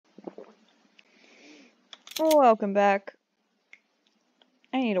Welcome back.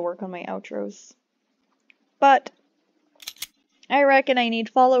 I need to work on my outros. But I reckon I need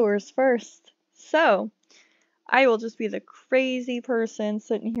followers first. So I will just be the crazy person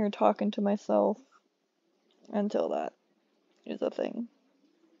sitting here talking to myself until that is a thing.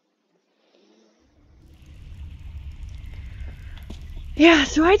 Yeah,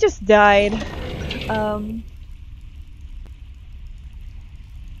 so I just died. I'm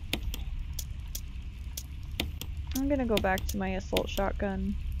gonna go back to my assault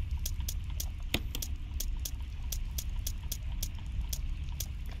shotgun.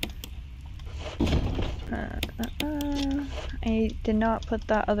 I did not put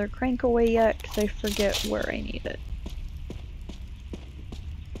that other crank away yet because I forget where I need it.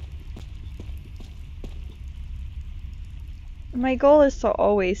 My goal is to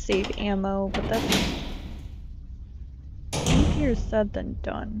always save ammo, but that's easier said than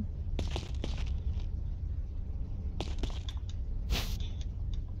done.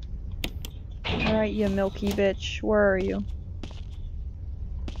 Alright, you milky bitch. Where are you?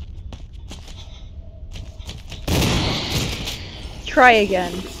 Try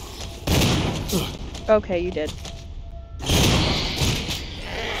again. Okay, you did.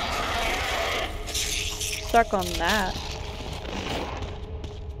 Stuck on that.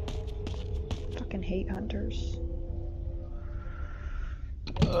 Fucking hate hunters.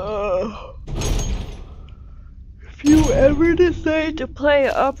 If you ever decide to play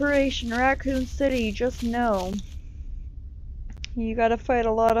Operation Raccoon City, just know you gotta fight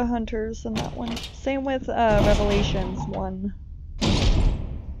a lot of hunters in that one. Same with Revelations 1.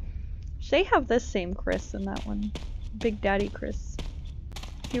 They have this same Chris in that one. Big Daddy Chris.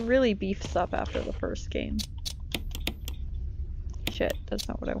 He really beefs up after the first game. Shit, that's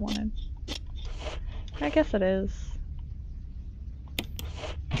not what I wanted. I guess it is.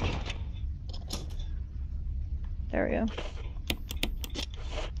 There we go.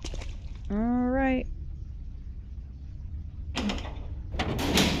 Alright.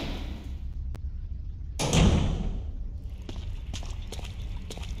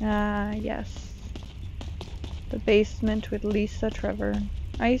 Ah, yes. The basement with Lisa Trevor.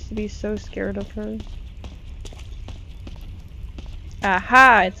 I used to be so scared of her.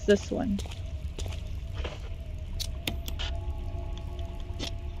 Aha, it's this one.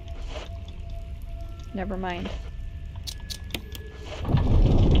 Never mind.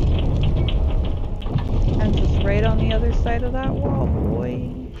 I'm just right on the other side of that wall, boy.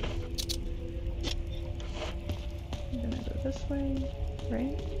 I'm gonna go this way,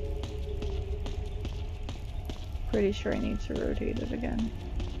 right? Pretty sure I need to rotate it again.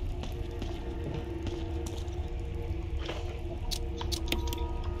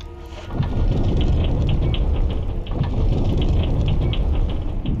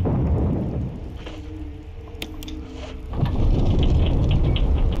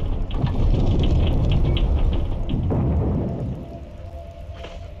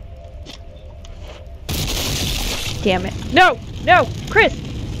 Damn it. No! No! Chris!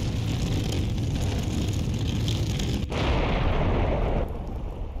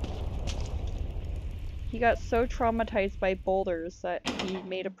 He got so traumatized by boulders that he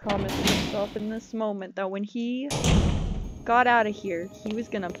made a promise to himself in this moment that when he got out of here, he was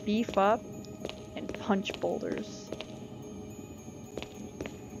gonna beef up and punch boulders.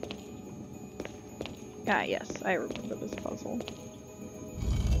 Ah, yes, I remember this puzzle.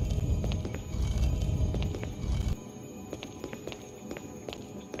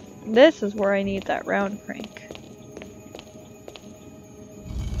 This is where I need that round crank.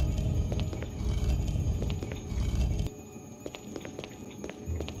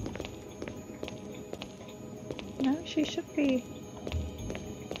 No, she should be.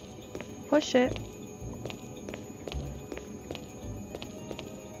 Push it.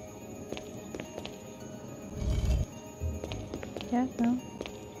 Yeah, no.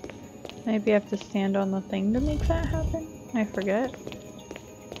 Maybe I have to stand on the thing to make that happen? I forget.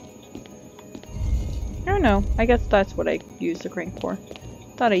 I don't know. I guess that's what I used the crank for.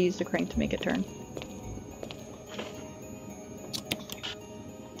 Thought I used the crank to make it turn.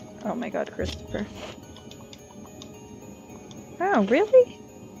 Oh my god, Christopher. Oh, really?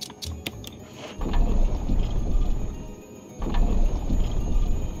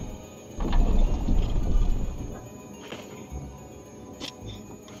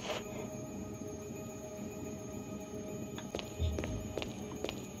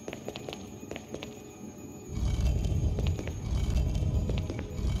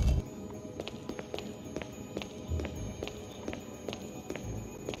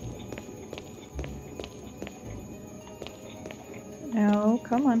 No,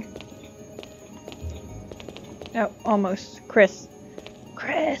 come on. Oh, almost. Chris.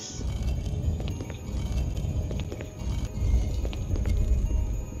 Chris!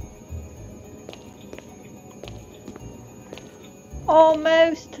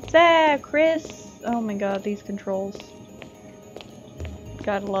 Almost there, Chris! Oh my god, these controls.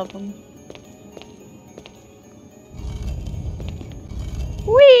 Gotta love them.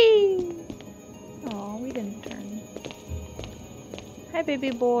 Whee! Aw, we didn't turn. Hi,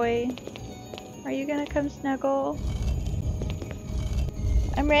 baby boy. Are you gonna come snuggle?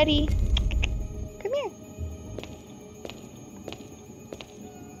 I'm ready. Come here.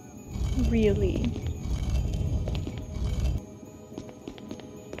 Really?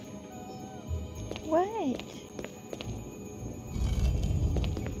 What?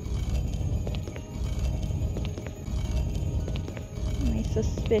 My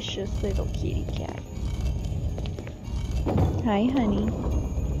suspicious little kitty cat. Hi, honey.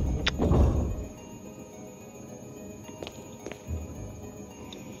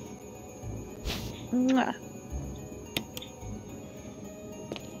 Mwah.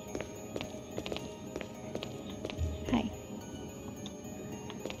 Hi.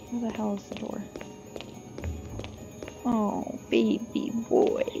 Where the hell is the door? Oh, baby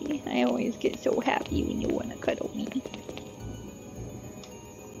boy. I always get so happy when you want to cuddle me.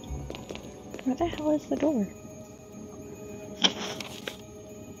 Where the hell is the door?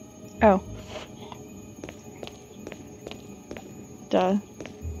 Oh. Duh.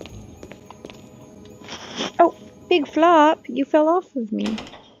 Oh, big flop! You fell off of me.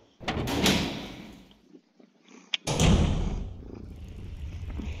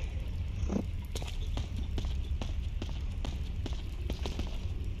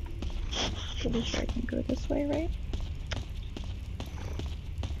 Pretty sure I can go this way, right?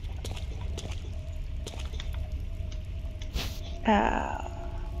 Ah,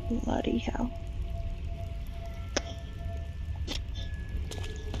 bloody hell.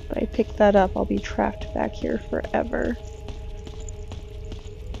 If I pick that up, I'll be trapped back here forever.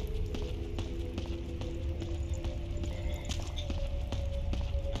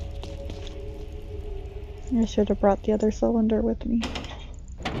 I should have brought the other cylinder with me.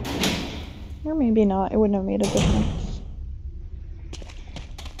 Or maybe not, it wouldn't have made a difference.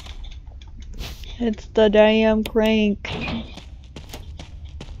 It's the damn crank.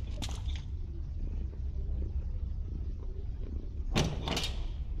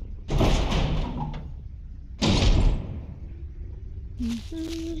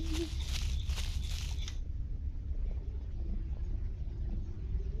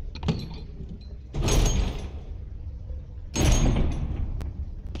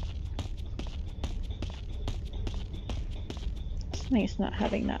 It's nice not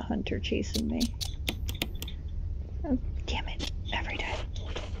having that hunter chasing me. Oh, damn it. Every time.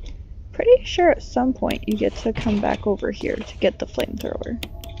 Pretty sure at some point you get to come back over here to get the flamethrower.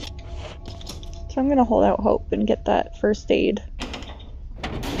 So I'm gonna hold out hope and get that first aid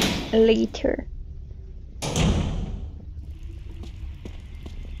later.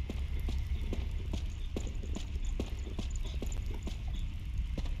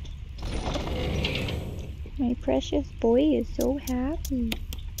 My precious boy is so happy.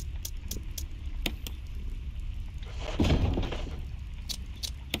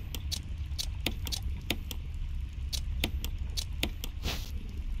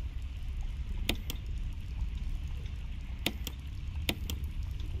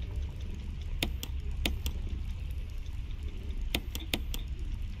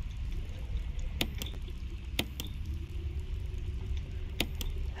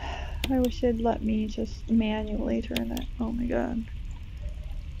 I wish it'd let me just manually turn it. Oh my god.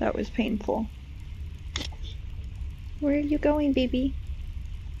 That was painful. Where are you going, baby?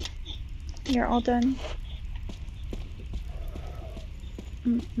 You're all done.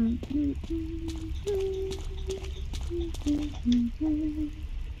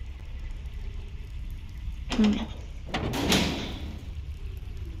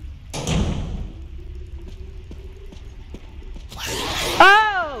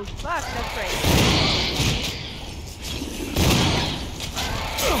 Oh, fuck, that's right.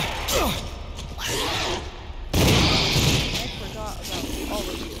 I forgot about all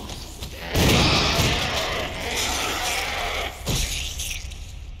of you.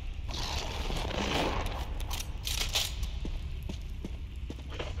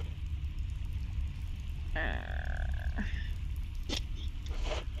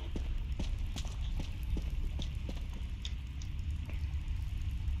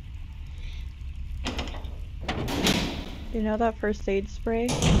 You know that first aid spray?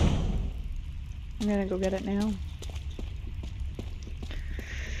 I'm gonna go get it now.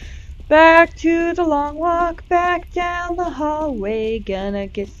 Back to the long walk, back down the hallway, gonna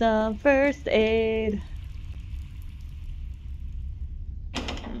get some first aid.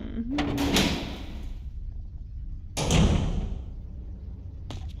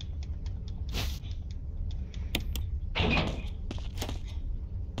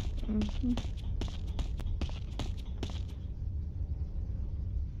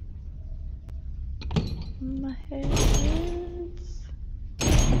 My head hurts.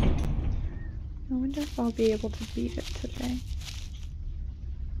 I wonder if I'll be able to beat it today.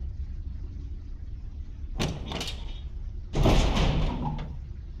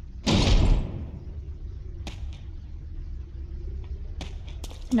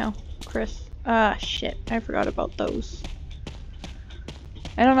 No, Chris. Ah, shit. I forgot about those.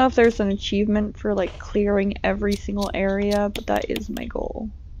 I don't know if there's an achievement for like clearing every single area, but that is my goal.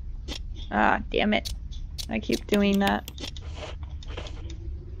 Ah, damn it. I keep doing that.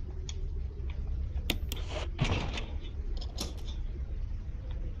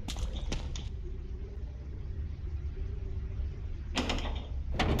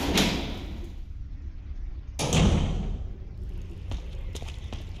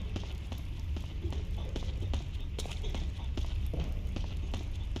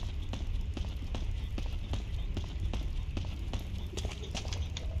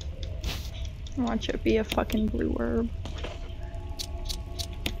 Watch it be a fucking blue herb.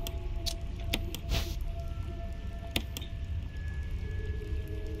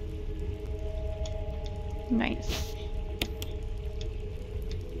 Nice.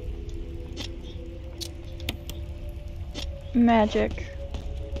 Magic.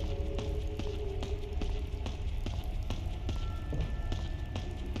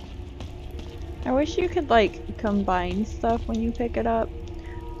 I wish you could like combine stuff when you pick it up,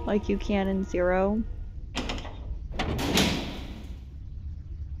 like you can in Zero.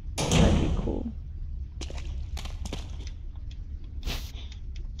 That'd be cool.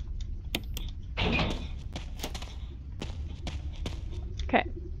 Okay.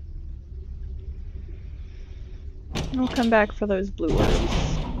 I'll come back for those blue orbs.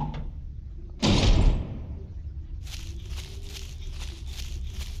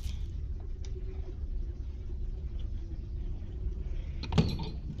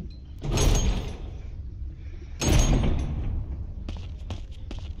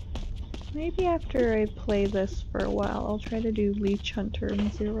 Maybe after I play this for a while, I'll try to do Leech Hunter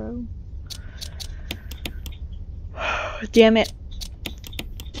in Zero. Damn it.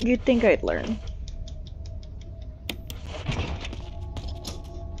 You'd think I'd learn.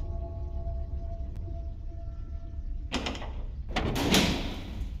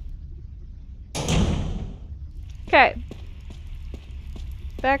 Okay.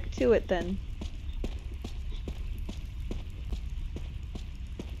 Back to it then.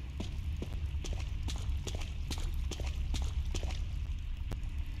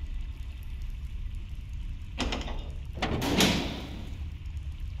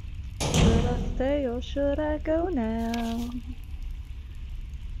 Stay or should I go now?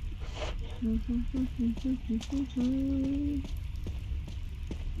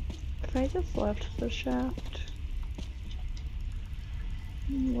 If I just left the shaft,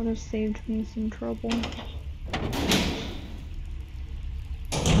 it would have saved me some trouble.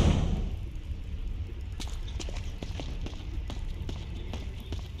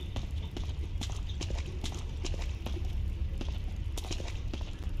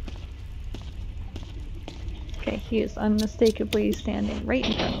 Okay, he is unmistakably standing right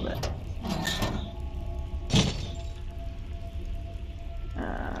in front of it.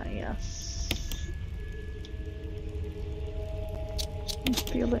 Yes. I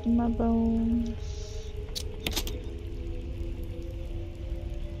feel it in my bones.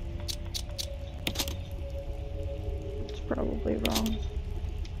 It's probably wrong.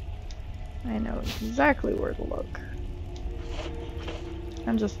 I know exactly where to look.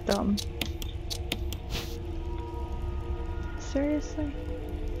 I'm just dumb. Seriously?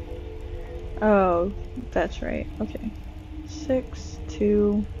 Oh, that's right. Okay. 6,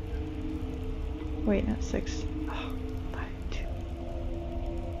 2. Wait, not 6. Oh, 5, 2,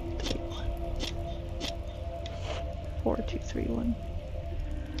 3, 1. 4, 2, 3, 1.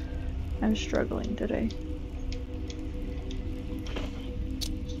 I'm struggling today.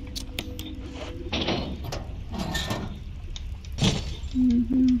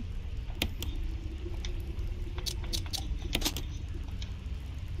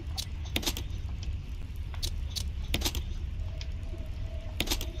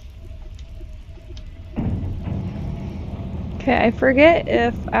 Okay, I forget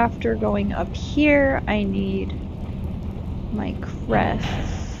if after going up here I need my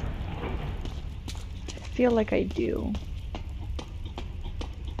crests. feel like I do.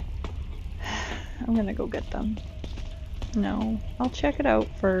 I'm gonna go get them. No, I'll check it out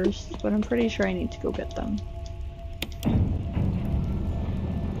first, but I'm pretty sure I need to go get them. I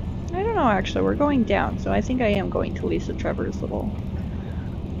don't know, actually. We're going down, so I think I am going to Lisa Trevor's little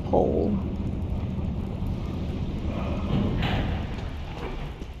hole.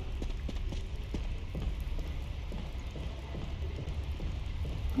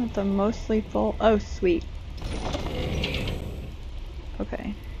 With the mostly full. Oh, sweet.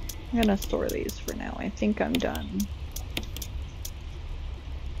 Okay. I'm gonna store these for now. I think I'm done.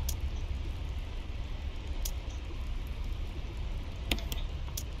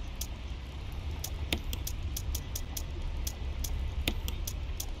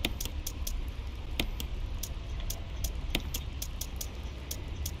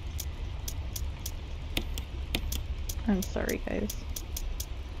 I'm sorry, guys.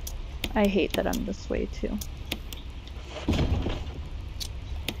 I hate that I'm this way, too.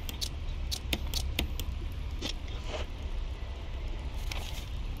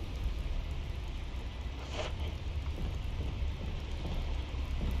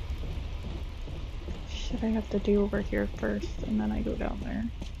 Should I have to do over here first, and then I go down there?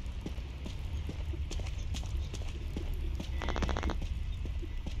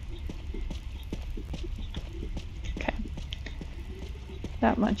 Okay.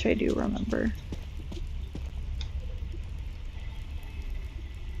 That much I do remember.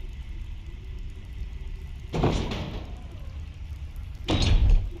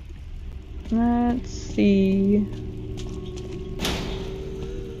 Let's see.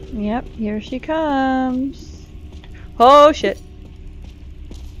 Yep, here she comes. Oh shit.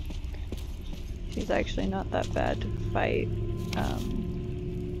 She's actually not that bad to fight.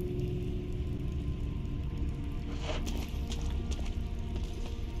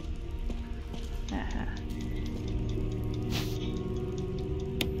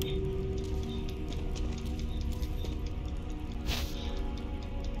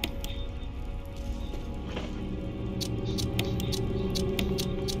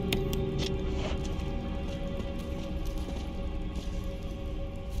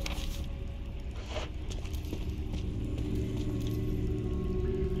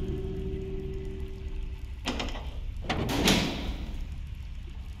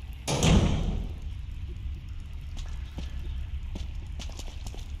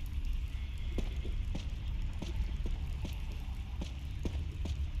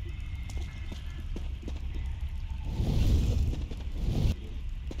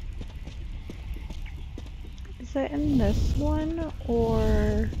 Is it in this one,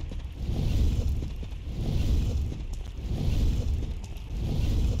 or...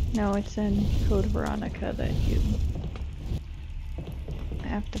 No, it's in Code Veronica that you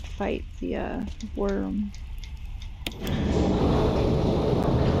have to fight the worm.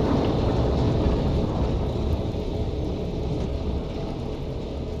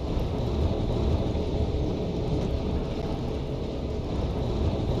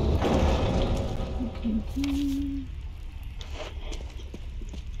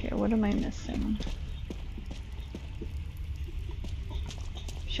 Okay, what am I missing?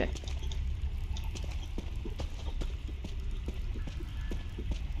 Shit.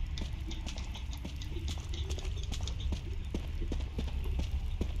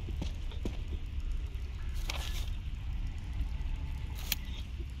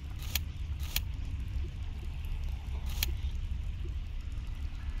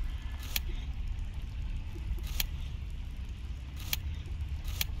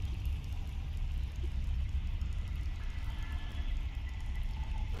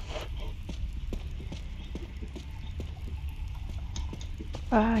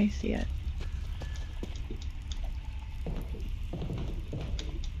 Ah, I see it.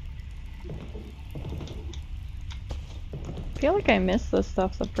 I feel like I missed this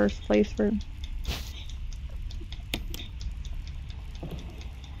stuff the first place for...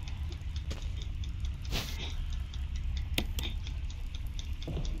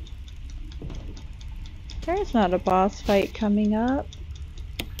 There's not a boss fight coming up.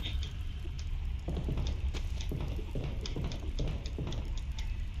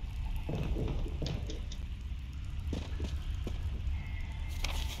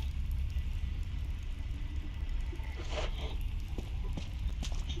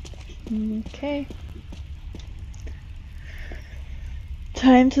 Okay.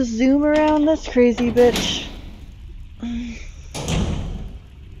 Time to zoom around this crazy bitch.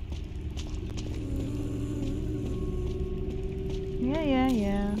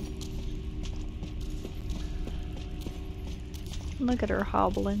 Yeah. Look at her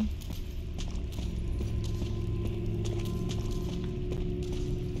hobbling.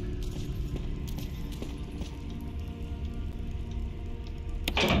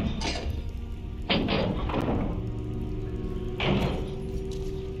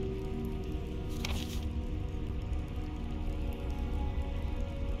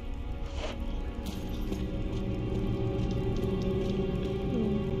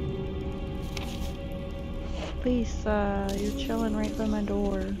 Lisa, you're chilling right by my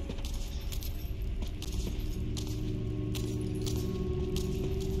door.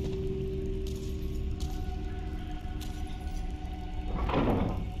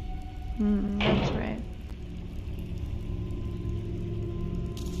 That's right.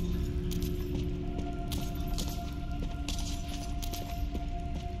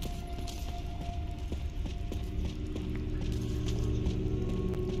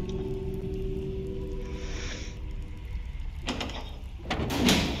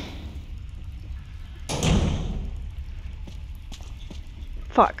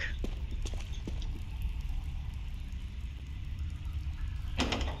 Fuck.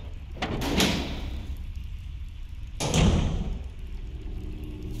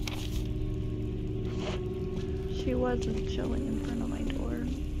 She wasn't chilling in front of my door.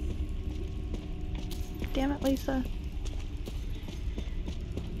 Damn it, Lisa.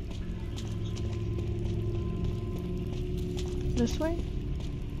 This way?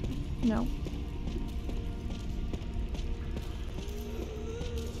 No.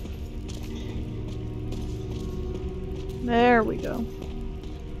 There we go.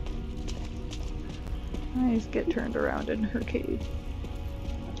 Eyes get turned around in her cage.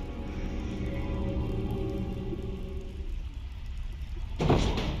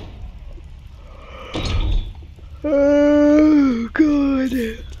 Oh, God.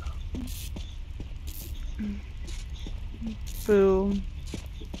 Boo.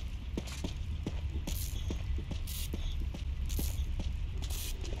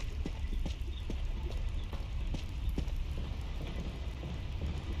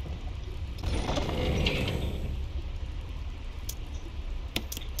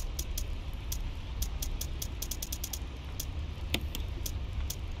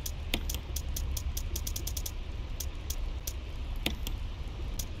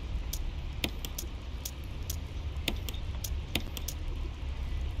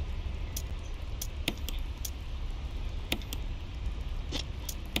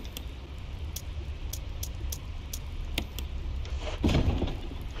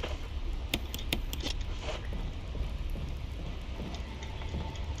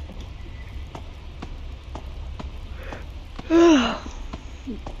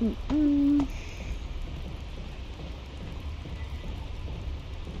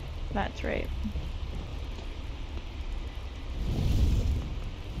 That's right.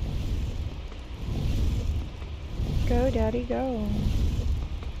 Go, Daddy, go.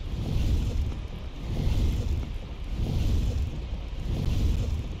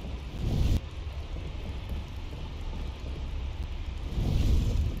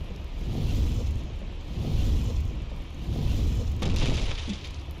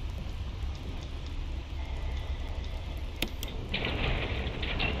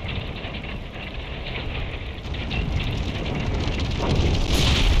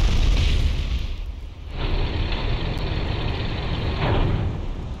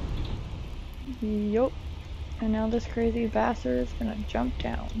 Yup. And now this crazy bastard is gonna jump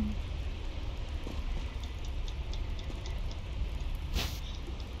down.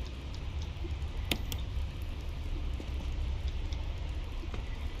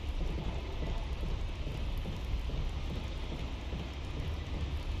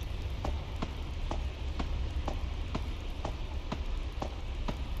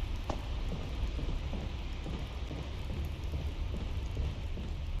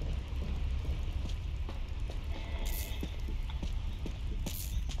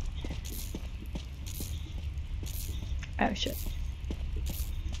 Oh shit.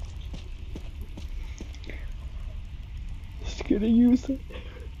 Just gonna use it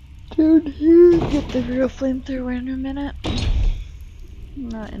down here. Get the real flamethrower in a minute. I'm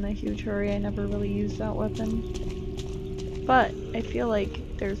not in a huge hurry, I never really used that weapon. But I feel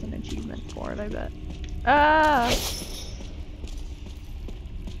like there's an achievement for it, I bet. Ah!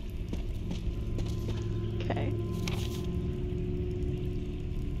 Okay.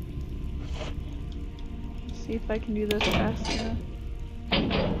 See if I can do this faster.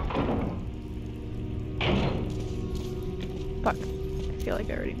 Fuck. I feel like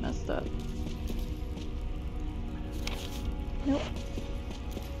I already messed up. Nope.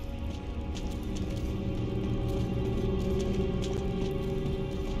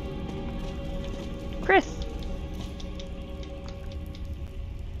 Chris!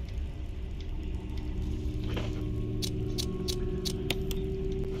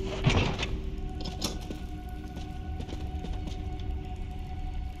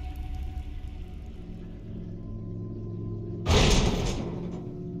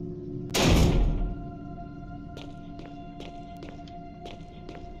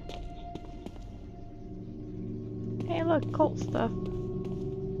 cult stuff.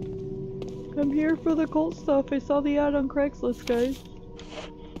 I'm here for the cult stuff. I saw the ad on Craigslist, guys.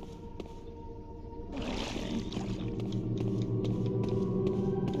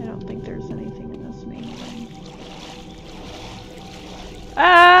 I don't think there's anything in this main room.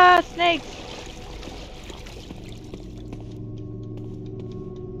 Ah, snakes!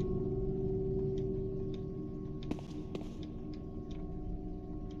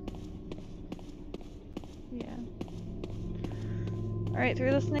 Yeah. Alright,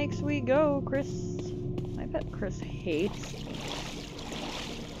 through the snakes we go, Chris. I bet Chris hates me.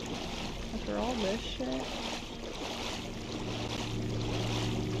 After all this shit.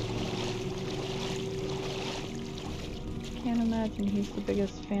 Can't imagine he's the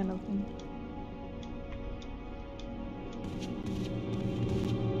biggest fan of them.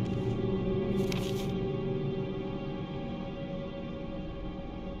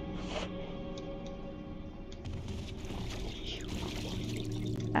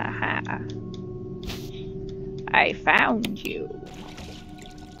 Aha. I found you.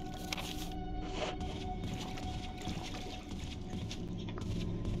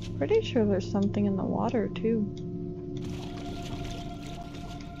 Pretty sure there's something in the water too.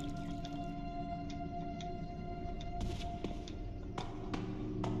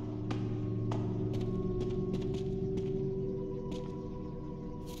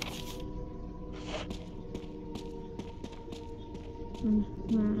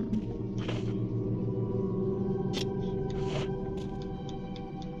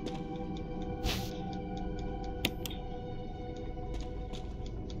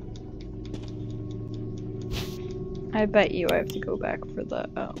 I bet you I have to go back for the,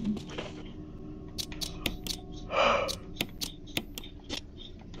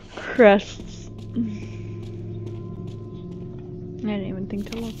 crests. I didn't even think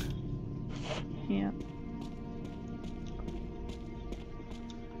to look. Yeah.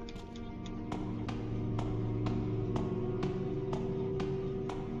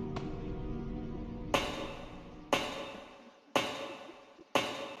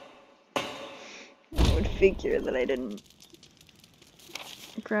 I would figure that I didn't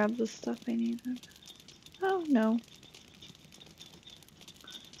grab the stuff I needed. Oh, no.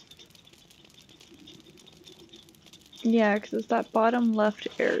 Yeah, because it's that bottom left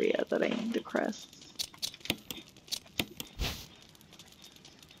area that I need the crests.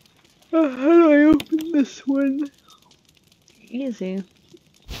 Oh, how do I open this one? Easy.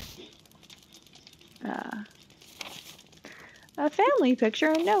 A family picture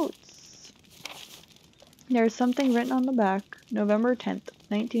and notes. There's something written on the back. November 10th,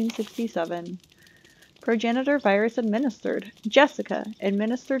 1967. Progenitor virus administered. Jessica,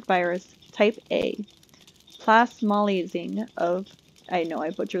 administered virus, type A. Plasmalizing of, I know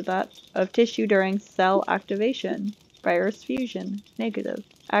I butchered that, of tissue during cell activation. Virus fusion, negative.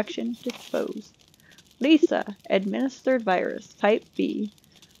 Action disposed. Lisa, administered virus, type B.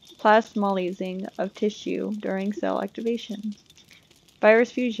 Plasmalizing of tissue during cell activation.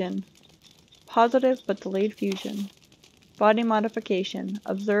 Virus fusion, positive but delayed fusion. Body modification,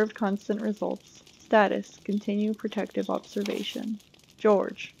 observed constant results. Status, continue protective observation.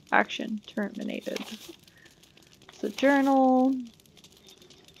 George, action terminated. It's a journal.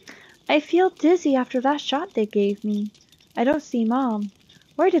 I feel dizzy after that shot they gave me. I don't see Mom.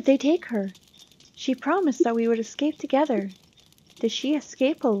 Where did they take her? She promised that we would escape together. Did she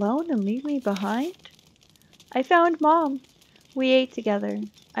escape alone and leave me behind? I found Mom. We ate together.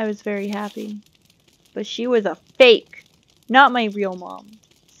 I was very happy. But she was a fake. Not my real mom.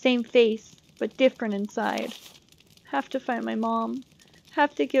 Same face, but different inside. Have to find my mom.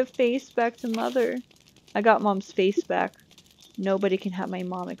 Have to give face back to Mother. I got Mom's face back. Nobody can have my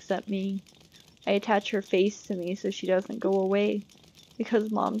mom except me. I attach her face to me so she doesn't go away. Because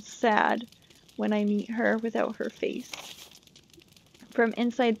Mom's sad when I meet her without her face. From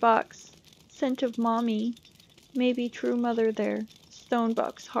inside box. Scent of Mommy. Maybe true mother there. Stone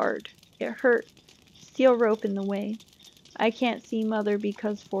box hard. It hurt. Steel rope in the way. I can't see Mother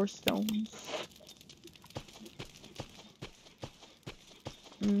because 4 stones.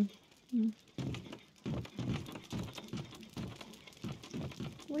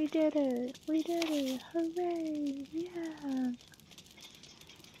 We did it! We did it! Hooray! Yeah!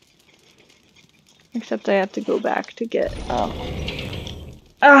 Except I have to go back to get,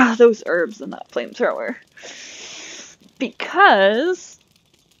 those herbs and that flamethrower. Because...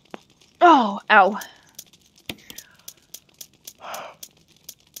 Oh, ow.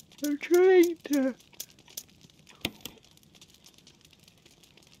 I'm trying to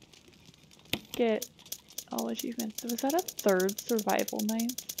get all achievements. Was that a 3rd survival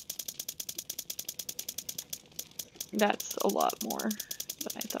knife? That's a lot more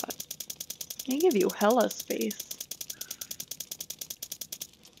than I thought. They give you hella space.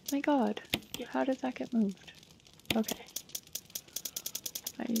 My god, how did that get moved? Okay.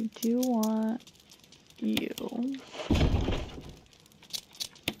 I do want you.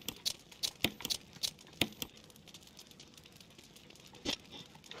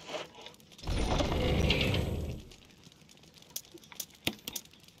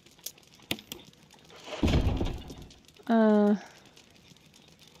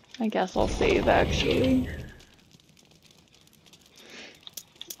 I guess I'll save actually.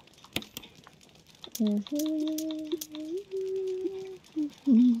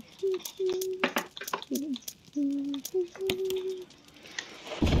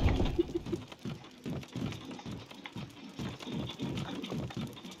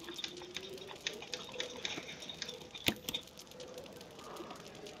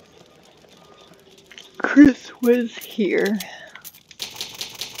 Chris was here.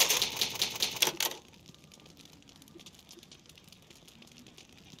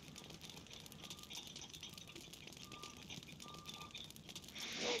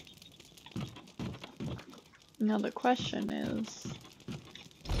 Now the question is,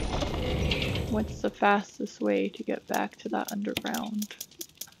 what's the fastest way to get back to that underground?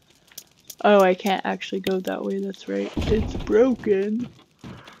 Oh, I can't actually go that way, that's right. It's broken.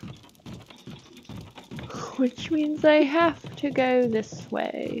 Which means I have to go this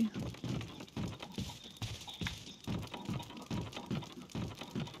way.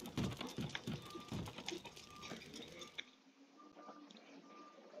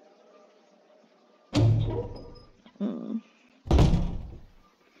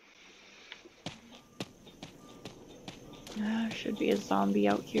 Should be a zombie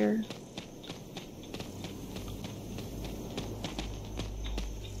out here.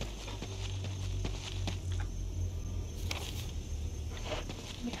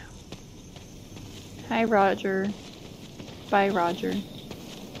 Yeah. Hi, Roger. Bye, Roger.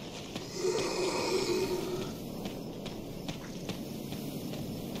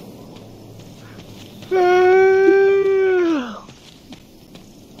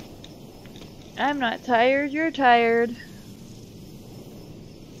 I'm not tired, you're tired.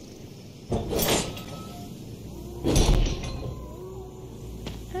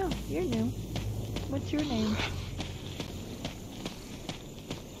 Oh, you're new. What's your name?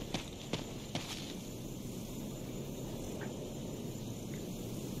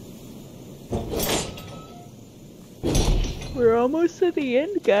 We're almost at the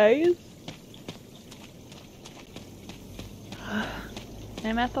end, guys.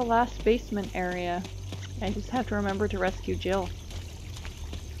 I'm at the last basement area. I just have to remember to rescue Jill.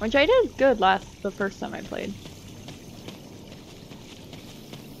 Which I did good the first time I played.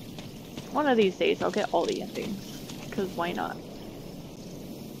 One of these days I'll get all the endings. Because why not?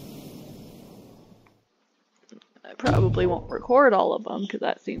 I probably won't record all of them because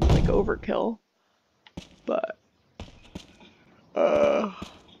that seems like overkill. But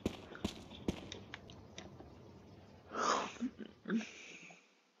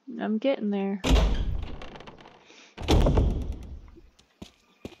I'm getting there.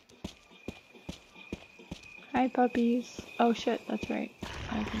 Hi puppies. Oh shit, that's right.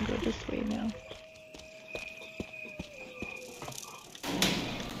 I can go this way now.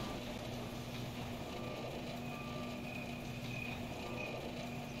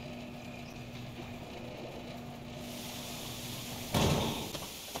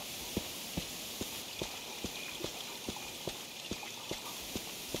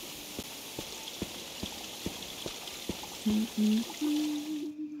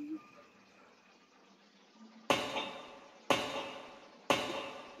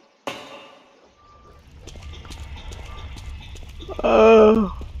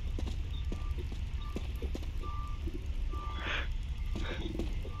 Oh.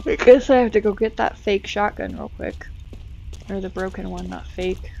 I guess I have to go get that fake shotgun real quick. Or the broken one, not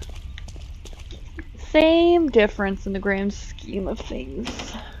fake. Same difference in the grand scheme of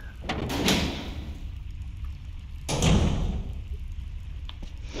things.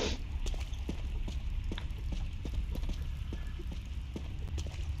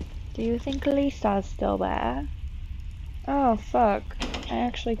 Do you think Lisa's still there? Oh fuck. I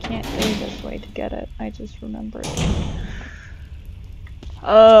actually can't go this way to get it. I just remembered.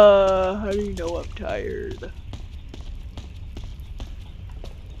 How do you know I'm tired?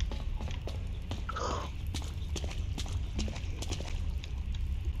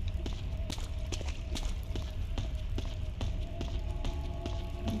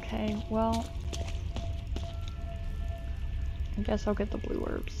 Okay, well, I guess I'll get the blue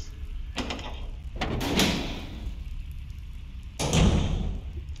herbs.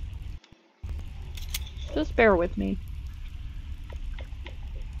 Just bear with me.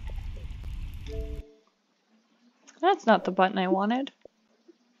 That's not the button I wanted.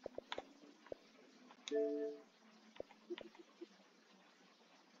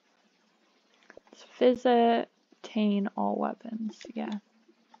 It's visit, obtain all weapons. Yeah.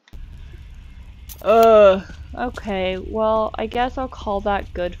 Okay, well, I guess I'll call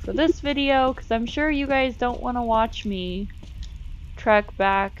that good for this video, because I'm sure you guys don't want to watch me trek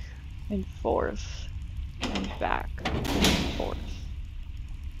back and forth and back and forth.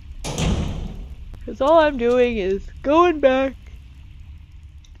 Because all I'm doing is going back.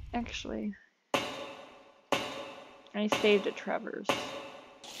 Actually, I saved at Trevor's.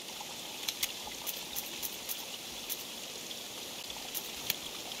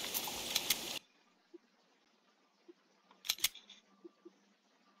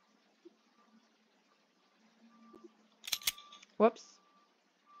 Whoops.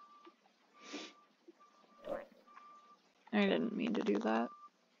 I didn't mean to do that.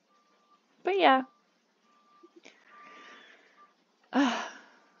 But yeah. I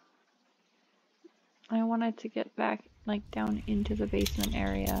wanted to get back, like, down into the basement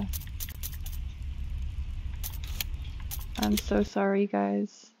area. I'm so sorry,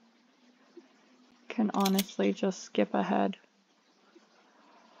 guys. Can honestly just skip ahead.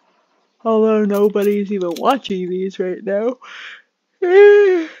 Although nobody's even watching these right now.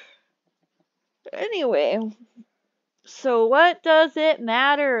 Anyway, so what does it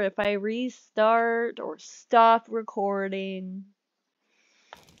matter if I restart or stop recording?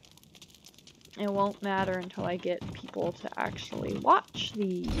 It won't matter until I get people to actually watch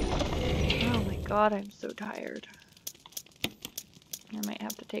these. Oh my god, I'm so tired. I might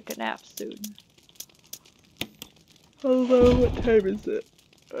have to take a nap soon. Hello, what time is it?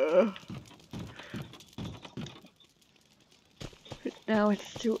 No,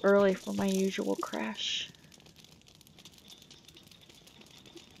 it's too early for my usual crash.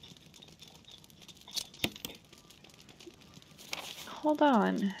 Hold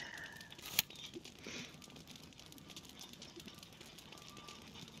on.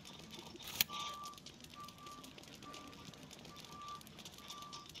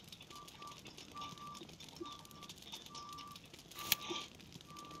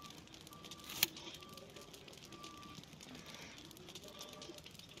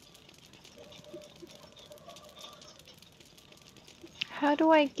 How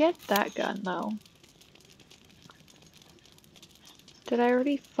do I get that gun, though? Did I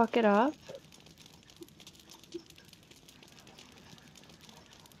already fuck it up?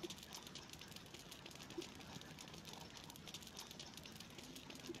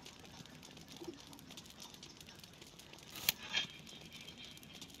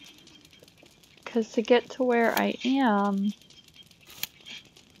 Because to get to where I am,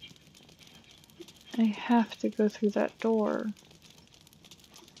 I have to go through that door.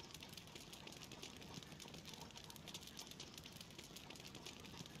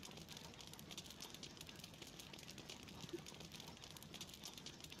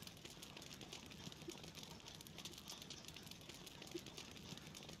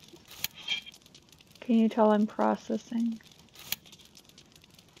 Can you tell I'm processing?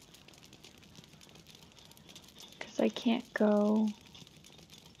 Because I can't go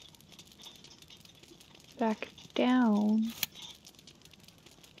back down.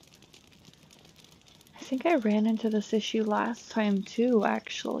 I think I ran into this issue last time too,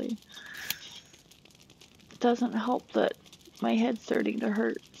 actually. It doesn't help that my head's starting to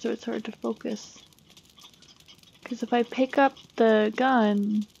hurt, so it's hard to focus. Because if I pick up the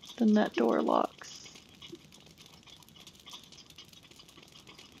gun, then that door locks.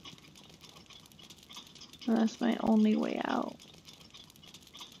 And that's my only way out.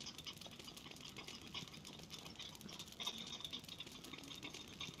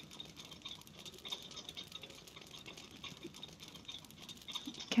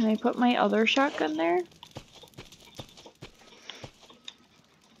 Can I put my other shotgun there?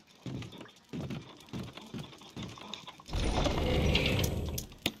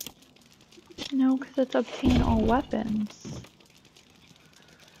 No, because it's obtain all weapons.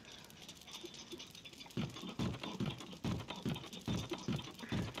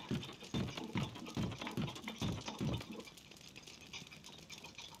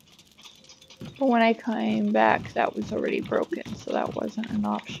 But when I came back, that was already broken, so that wasn't an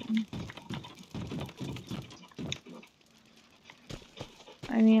option.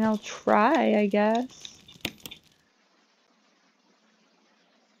 I mean, I'll try, I guess.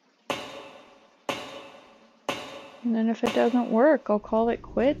 And then if it doesn't work, I'll call it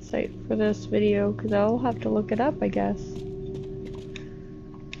quits for this video, because I'll have to look it up, I guess.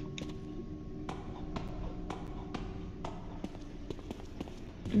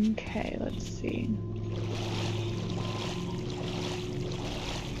 Okay, let's see.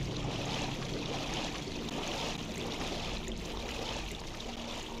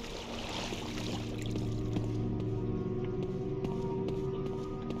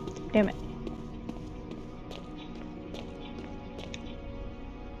 Damn it.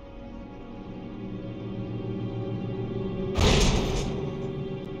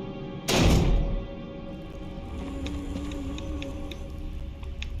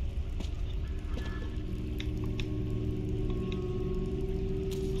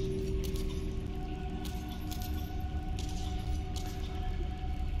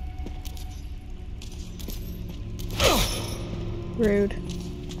 Rude.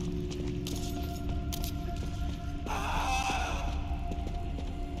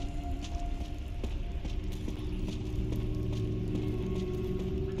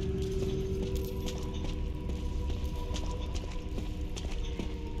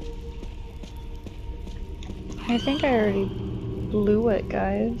 I think I already blew it,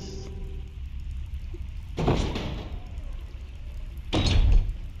 guys.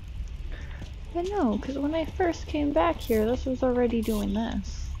 But no, because when I first came back here, this was already doing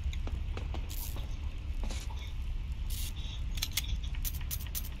this.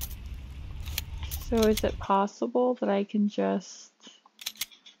 So is it possible that I can just...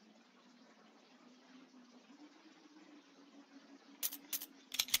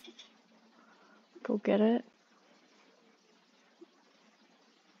 go get it?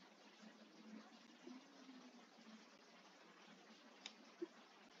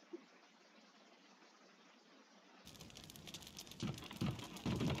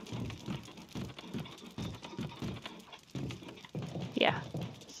 Yeah,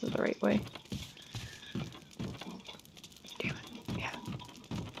 this is the right way. Damn it, yeah.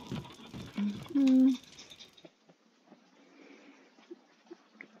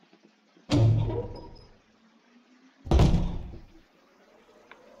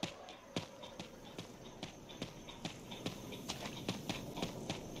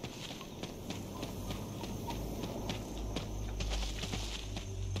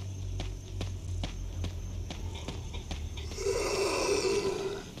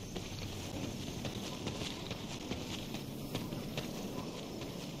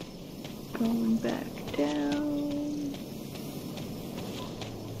 Going back down.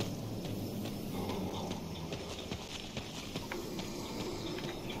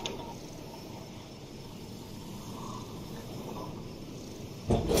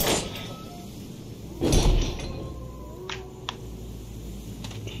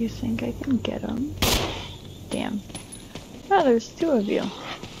 Do you think I can get him? Damn. Oh, there's two of you.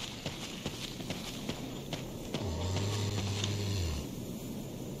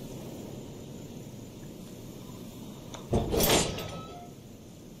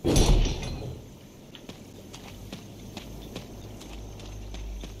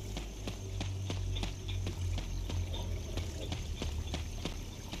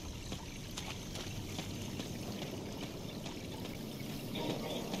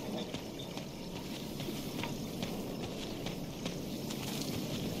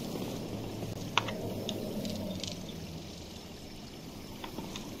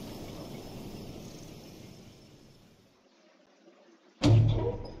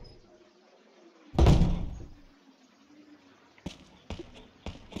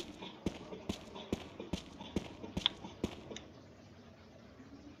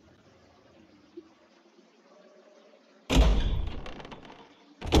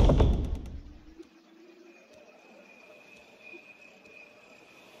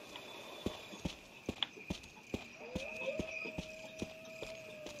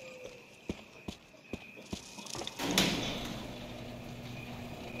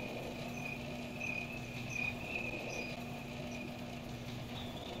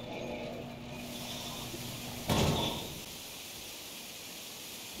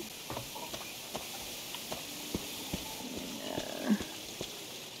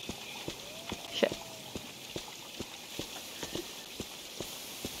 Shit.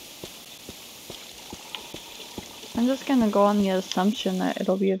 I'm just gonna go on the assumption that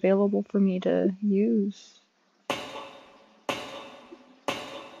it'll be available for me to use.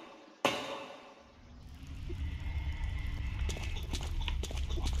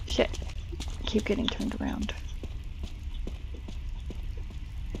 Shit. I keep getting turned around.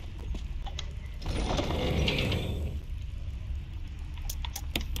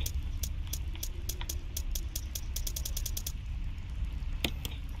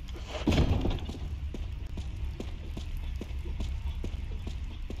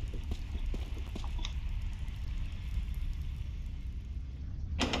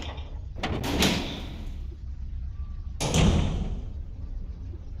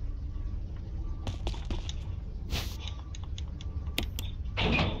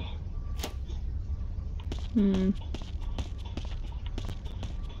 Hmm.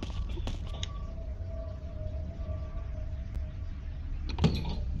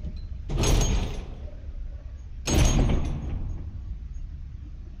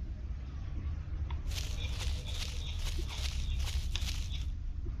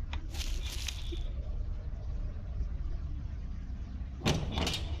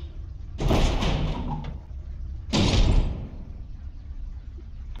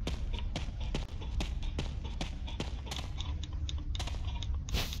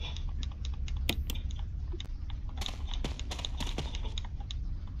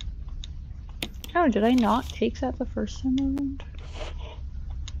 Oh, did I not take that the first time around?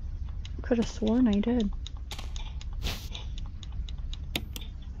 Could have sworn I did.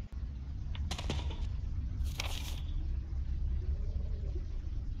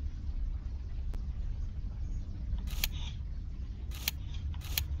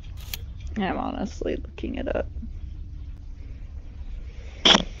 I'm honestly looking it up.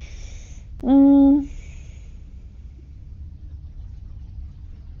 Hmm.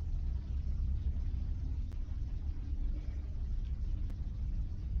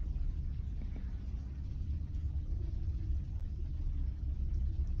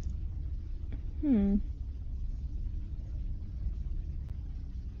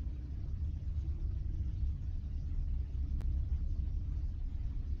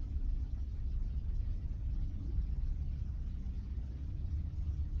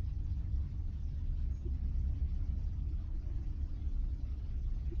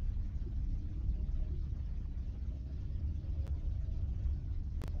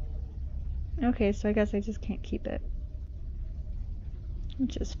 Okay, so I guess I just can't keep it.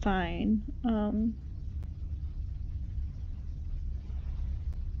 Which is fine.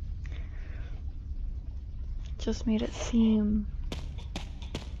 Just made it seem...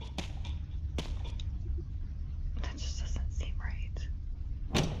 That just doesn't seem right.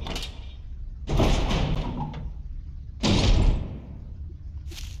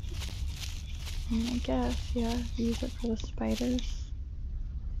 I guess, yeah, use it for the spiders.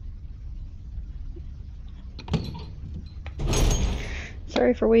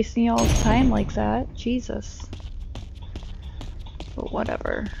 Sorry for wasting y'all's time like that. Jesus. But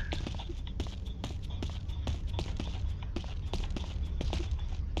whatever.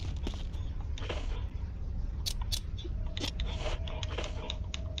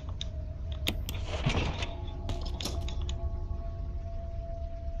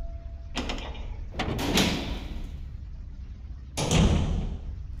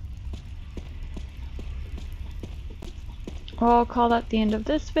 Well, I'll call that the end of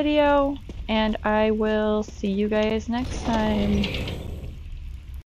this video, and I will see you guys next time.